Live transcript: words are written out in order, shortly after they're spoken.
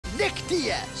Nick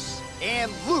Diaz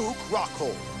and Luke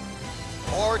Rockhold.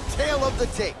 Our tale of the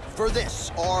tape for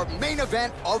this, our main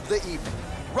event of the evening.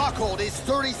 Rockhold is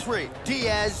 33,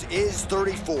 Diaz is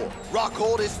 34.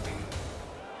 Rockhold is...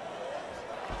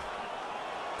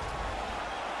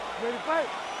 Ready to fight?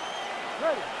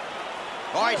 Ready.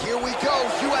 All right, here we go.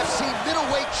 UFC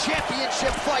middleweight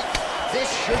championship fight. This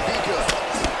should be good.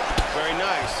 Very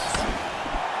nice.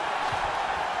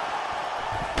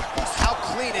 How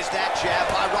clean is that jab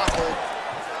by Rockhold?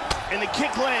 And the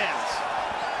kick lands.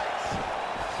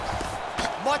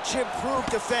 Much improved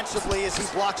defensively as he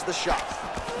blocks the shot.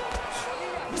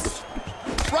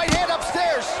 Right hand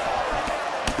upstairs.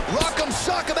 Rock'em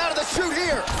sock him out of the chute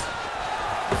here.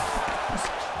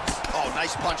 Oh,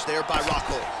 nice punch there by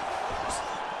Rockhold.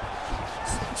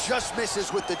 Just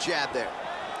misses with the jab there.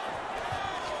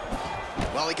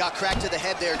 Well, he got cracked to the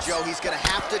head there, Joe. He's gonna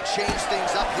have to change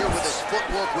things up here with his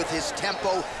footwork, with his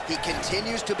tempo. He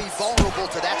continues to be vulnerable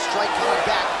to that strike coming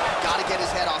back. Gotta get his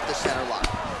head off the center line.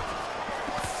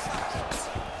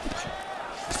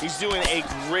 He's doing a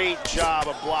great job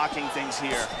of blocking things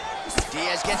here.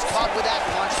 Diaz gets caught with that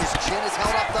punch. His chin is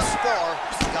held up thus far.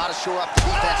 Gotta shore up the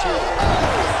defense here.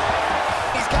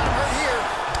 He's got him hurt here.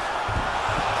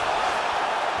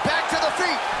 Back to the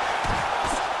feet.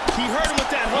 He hurt him with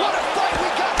that hook. What a fight we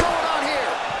got going on here.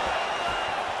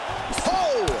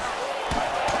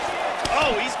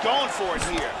 Oh, he's going for it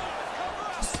here.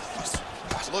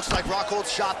 Looks like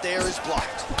Rockhold's shot there is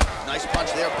blocked. Nice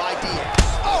punch there by Diaz.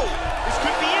 Oh! This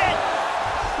could be it.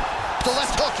 The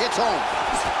left hook hits home.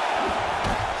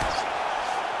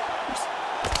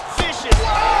 Vicious.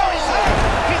 Oh, he's hurt.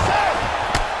 He's hurt.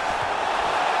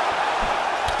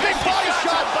 Big body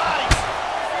shot. Body.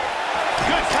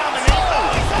 Good combination.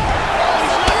 Oh, he's hurt. Oh,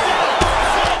 he's knocked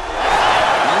out.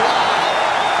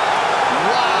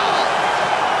 Wow.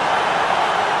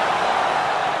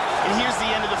 And here's the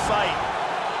end of the fight.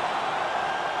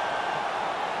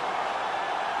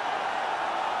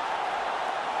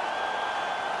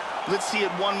 Let's see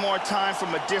it one more time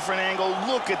from a different angle.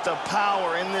 Look at the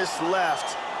power in this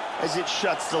left as it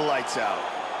shuts the lights out.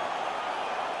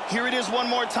 Here it is one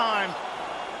more time.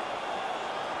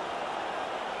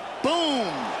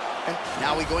 Boom! And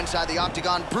now we go inside the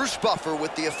octagon. Bruce Buffer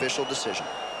with the official decision.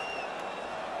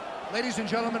 Ladies and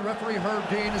gentlemen, referee Herb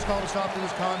Dean has called a stop to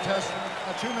this contest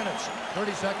at 2 minutes,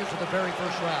 30 seconds of the very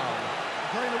first round.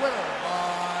 Declaring the winner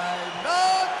by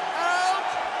knockout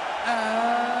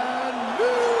and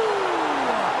new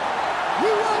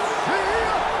UFC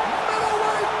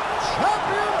middleweight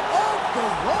champion of the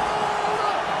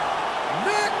world,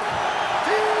 Nick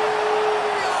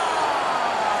Diaz.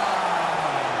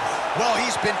 Well,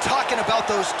 he's been talking about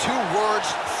those two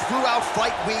words throughout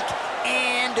fight week,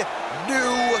 and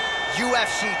new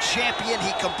UFC champion.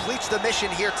 He completes the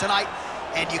mission here tonight,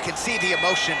 and you can see the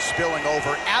emotion spilling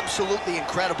over. Absolutely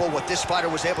incredible what this fighter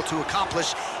was able to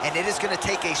accomplish, and it is going to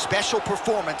take a special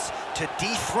performance to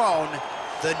dethrone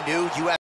the new UFC